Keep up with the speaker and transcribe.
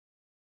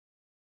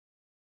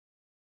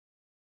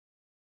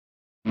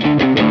Well,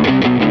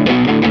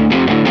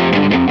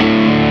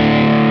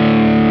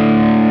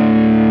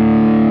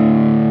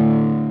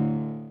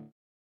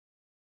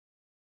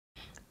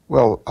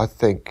 I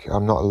think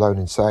I'm not alone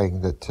in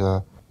saying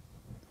that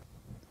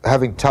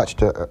having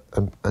touched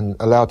and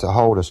allowed to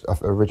hold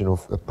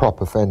a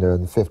proper Fender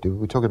in the 50s,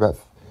 we're talking about,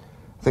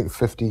 I think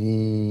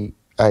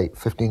 58,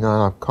 59,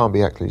 I can't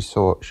be actually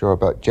sure,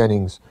 but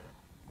Jennings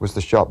was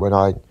the shop when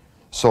I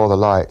saw the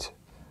light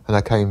and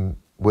I came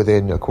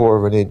within a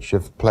quarter of an inch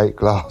of plate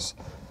glass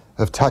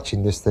of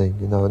touching this thing,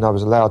 you know, and I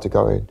was allowed to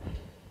go in.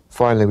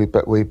 Finally,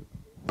 we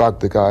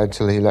bugged the guy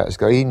until he let us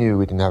go. He knew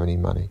we didn't have any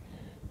money.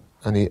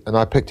 And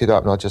I picked it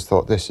up and I just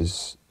thought, this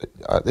is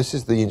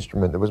the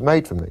instrument that was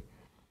made for me.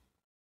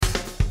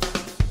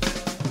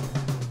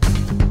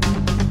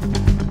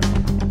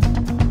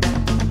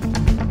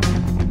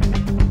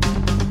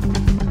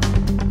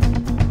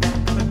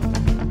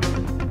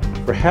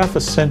 For half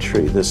a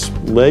century, this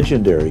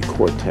legendary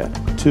quartet,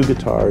 2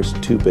 guitars,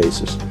 2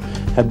 basses,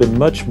 have been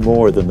much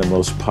more than the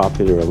most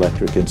popular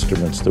electric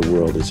instruments the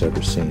world has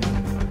ever seen.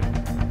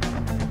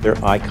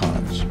 They're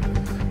icons.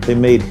 They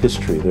made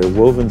history. They're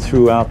woven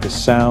throughout the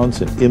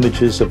sounds and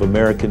images of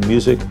American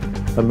music,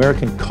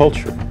 American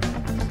culture.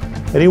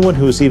 Anyone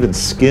who's even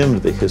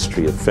skimmed the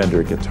history of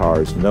Fender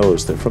guitars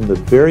knows that from the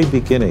very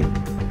beginning,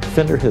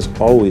 Fender has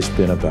always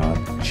been about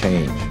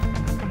change,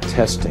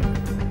 testing,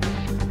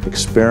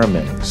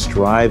 experimenting,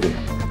 striving,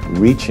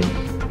 reaching.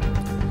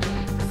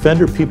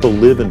 Fender people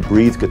live and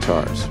breathe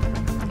guitars.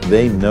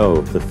 They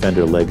know the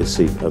Fender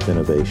legacy of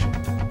innovation.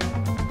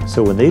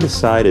 So when they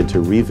decided to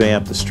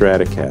revamp the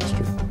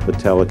Stratocaster, the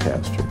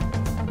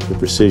Telecaster, the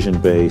precision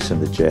bass,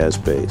 and the jazz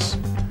bass,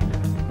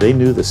 they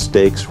knew the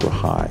stakes were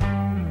high.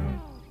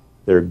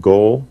 Their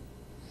goal,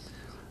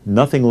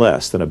 nothing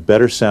less than a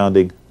better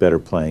sounding, better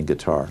playing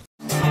guitar.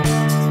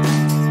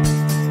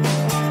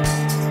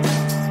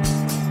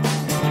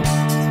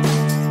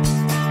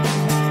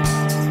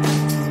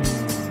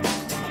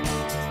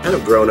 Kind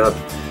of grown up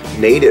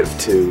native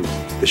to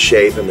the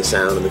shape and the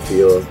sound and the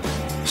feel of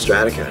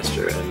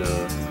Stratocaster, and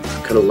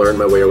kind of learned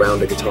my way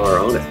around a guitar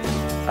on it.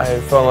 I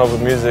fell in love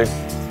with music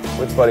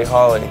with Buddy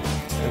Holly,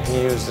 and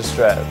he used the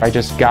Strat. I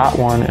just got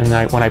one,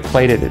 and when I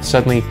played it, it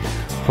suddenly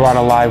brought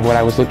alive what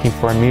I was looking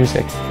for in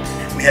music.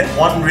 We had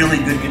one really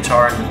good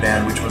guitar in the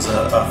band, which was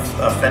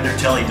a Fender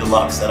Tele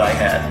Deluxe that I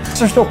had.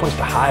 There's no place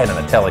to hide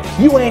on a Tele.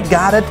 You ain't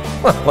got it?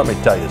 Well, let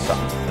me tell you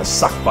something. The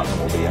suck button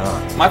will be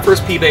on. My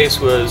first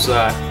P-Bass was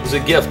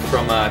a gift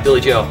from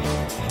Billy Joe.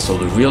 So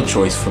the real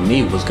choice for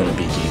me was going to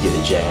be, do you get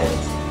a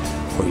jazz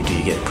or do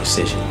you get a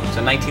precision? It's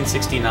a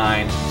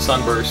 1969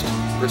 Sunburst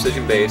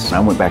precision bass. I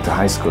went back to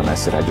high school and I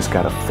said, I just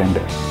got a Fender.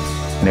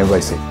 And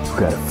everybody said, you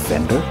got a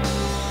Fender?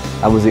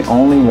 I was the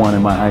only one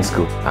in my high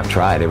school. I've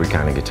tried every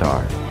kind of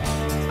guitar,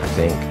 I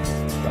think.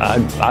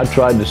 I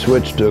tried to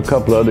switch to a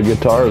couple other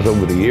guitars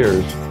over the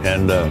years,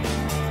 and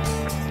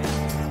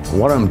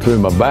one of them threw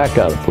my back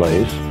out of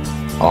place.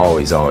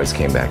 Always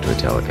came back to a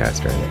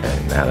Telecaster,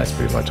 and now that's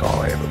pretty much all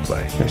I ever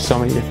play. There's so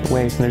many different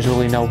ways, and there's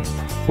really no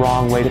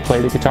wrong way to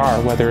play the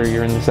guitar, whether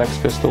you're in the Sex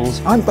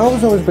Pistols. I was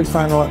always a big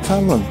fan of like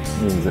Tamlin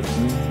music.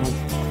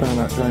 I found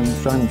out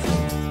James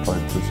Jameson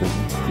played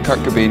precision. Kurt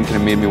Cobain kind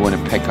of made me want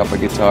to pick up a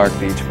guitar.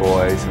 Beach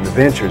Boys and the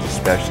Ventures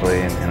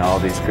especially, and all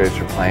these groups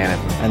were playing it.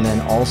 And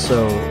then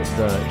also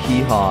the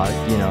Hee Haw,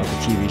 you know, the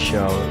TV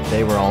show,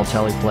 they were all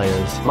Tele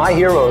players. My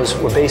heroes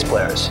were bass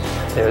players.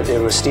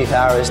 There was Steve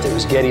Harris, there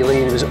was Geddy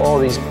Lee, there was all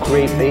these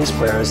great bass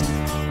players.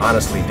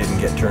 Honestly, didn't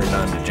get turned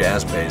on to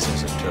jazz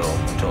basses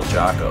until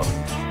Jocko.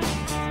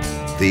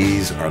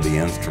 These are the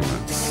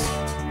instruments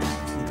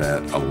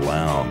that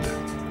allowed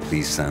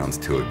these sounds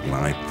to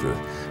ignite the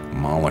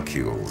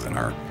molecules in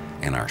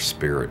our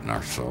spirit and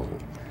our soul.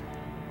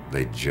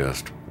 They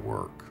just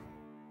work.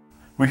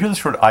 We hear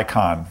this word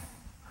icon.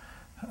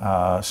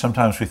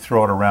 Sometimes we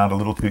throw it around a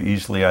little too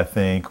easily, I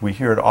think. We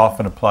hear it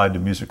often applied to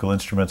musical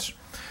instruments.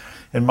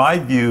 In my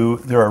view,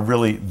 there are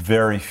really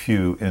very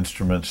few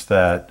instruments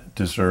that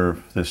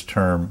deserve this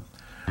term.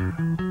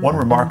 One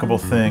remarkable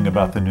thing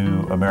about the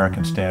new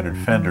American Standard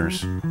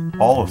Fenders,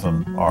 all of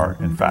them are,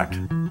 in fact,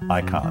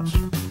 icons.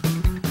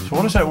 So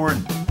what does that word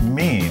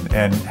mean,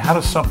 and how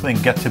does something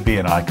get to be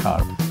an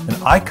icon? An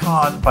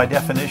icon, by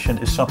definition,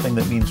 is something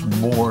that means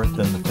more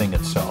than the thing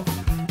itself.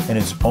 And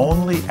it's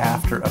only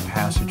after a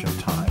passage of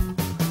time,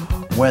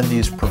 when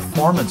these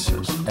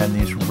performances and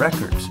these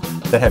records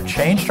that have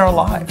changed our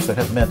lives, that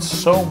have meant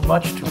so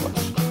much to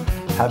us,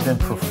 have been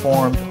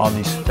performed on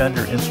these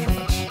Fender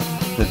instruments,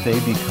 that they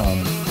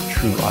become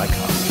true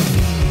icons.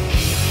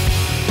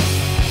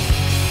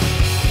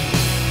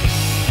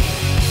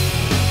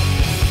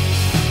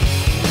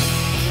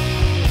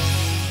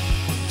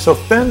 So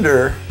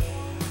Fender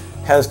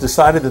has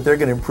decided that they're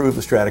going to improve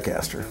the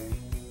Stratocaster.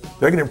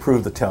 They're going to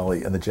improve the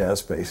Tele and the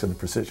jazz bass and the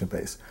precision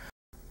bass.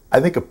 I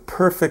think a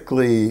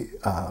perfectly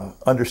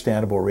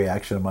understandable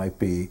reaction might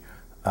be,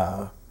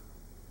 oh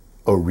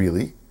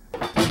really?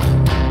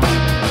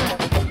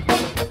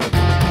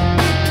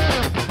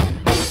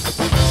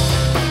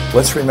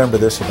 Let's remember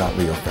this about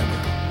Leo Fender.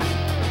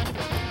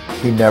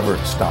 He never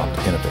stopped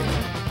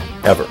innovating.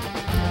 ever.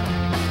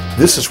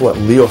 This is what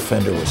Leo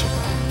Fender was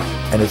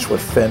about, and it's what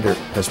Fender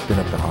has been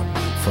about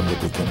from the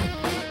beginning.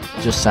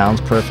 Just sounds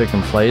perfect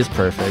and plays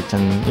perfect,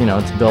 and you know,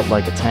 it's built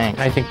like a tank.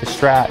 I think the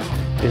Strat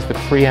is the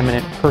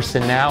preeminent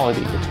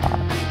personality guitar.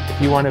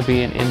 If you want to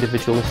be an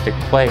individualistic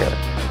player,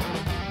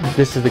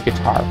 this is the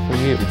guitar for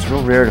you. It's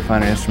real rare to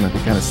find an instrument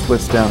that kind of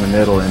splits down the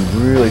middle and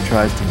really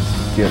tries to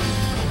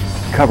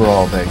cover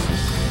all bases.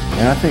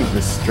 And I think the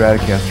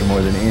Stratocaster,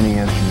 more than any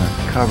instrument,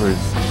 covers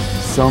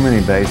so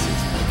many bases.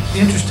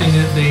 Interesting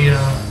that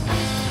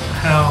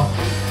how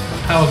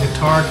a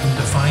guitar can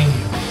define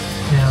you,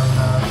 and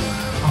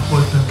I've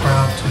always been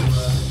proud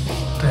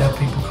to have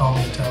people call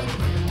me a tele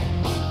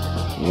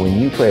player. When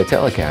you play a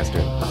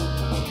Telecaster,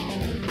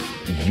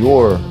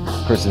 your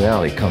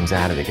personality comes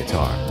out of the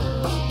guitar,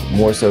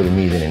 more so to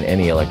me than in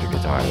any electric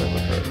guitar I've ever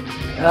heard.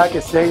 And I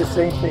can say the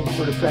same thing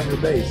for the Fender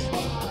bass.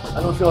 I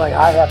don't feel like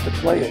I have to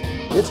play it.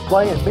 It's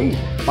playing me.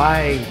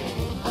 My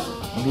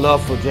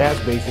love for jazz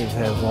basses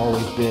has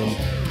always been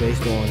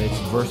based on its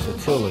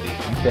versatility.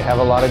 They have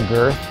a lot of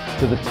girth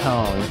to the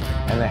tone,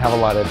 and they have a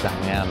lot of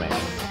dynamics.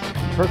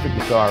 Perfect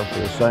guitar for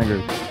a singer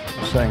and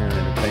entertainer,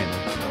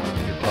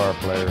 a guitar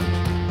player.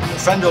 The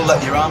Fender will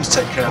let your arms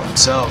take care of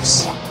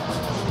themselves.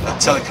 A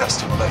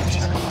Telecaster will let you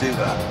just do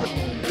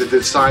that. The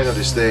design of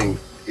this thing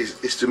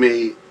is to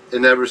me, it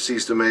never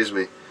ceases to amaze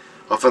me.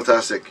 How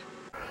fantastic.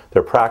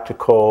 They're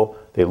practical,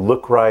 they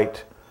look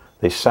right,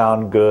 they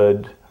sound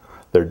good,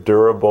 they're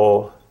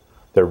durable,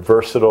 they're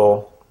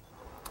versatile.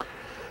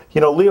 You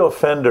know, Leo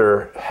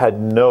Fender had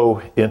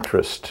no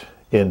interest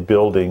in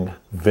building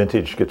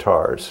vintage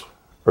guitars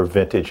or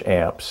vintage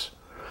amps.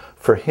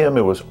 For him,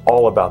 it was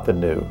all about the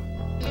new.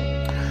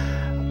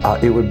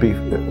 It would be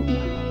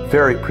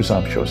very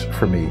presumptuous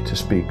for me to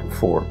speak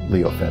for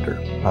Leo Fender.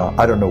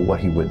 I don't know what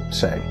he would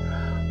say,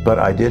 but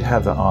I did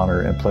have the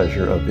honor and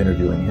pleasure of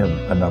interviewing him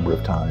a number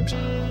of times.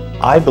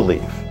 I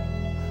believe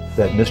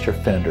that Mr.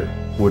 Fender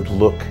would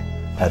look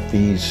at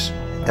these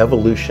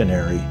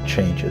evolutionary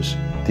changes,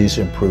 these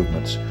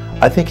improvements.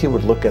 I think he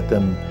would look at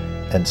them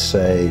and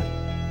say,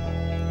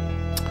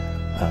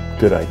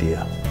 good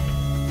idea.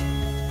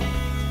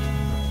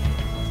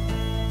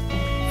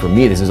 For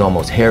me, this is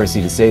almost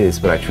heresy to say this,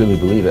 but I truly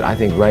believe it. I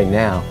think right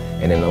now,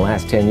 and in the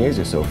last 10 years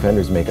or so,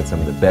 Fender's making some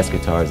of the best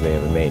guitars they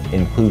ever made,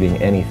 including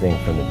anything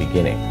from the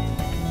beginning.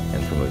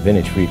 And from a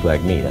vintage freak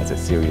like me, that's a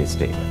serious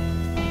statement.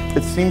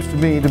 It seems to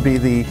me to be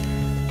the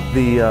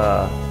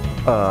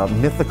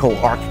mythical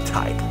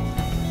archetype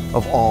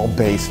of all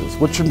basses,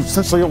 which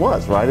essentially it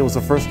was, right? It was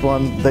the first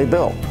one they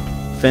built.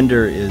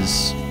 Fender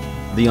is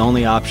the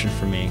only option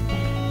for me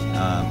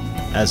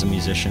as a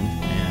musician,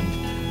 and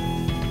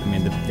I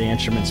mean the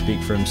instruments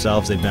speak for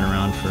themselves. They've been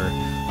around for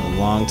a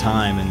long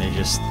time, and they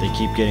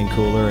keep getting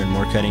cooler and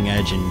more cutting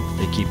edge, and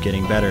they keep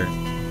getting better.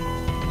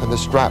 And the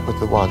Strat was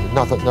the one.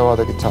 No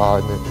other guitar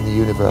in the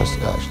universe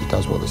actually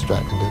does what the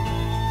Strat can do.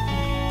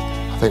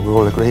 I think we're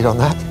all agreed on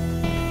that.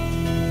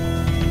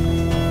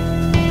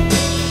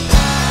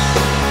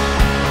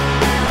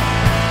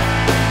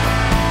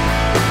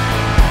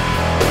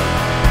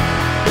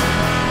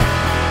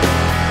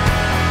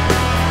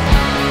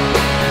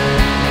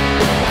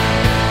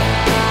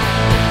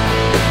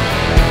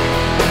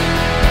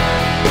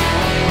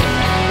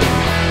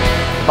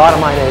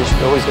 Bottom line is,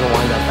 you're always going to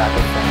wind up back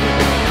with Fender.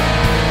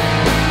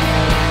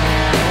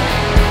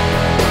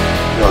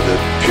 You know, the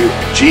pure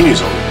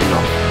genius of it, you know.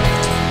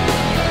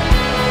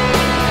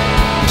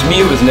 To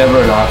me, it was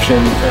never an option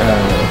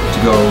to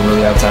go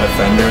really outside of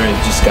Fender. It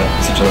just got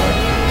such a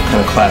kind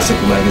of classic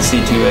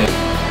legacy to it.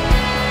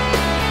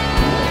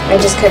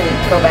 I just couldn't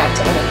go back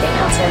to anything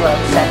else. I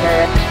love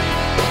Fender.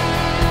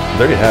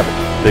 There you have it.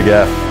 Big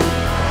F.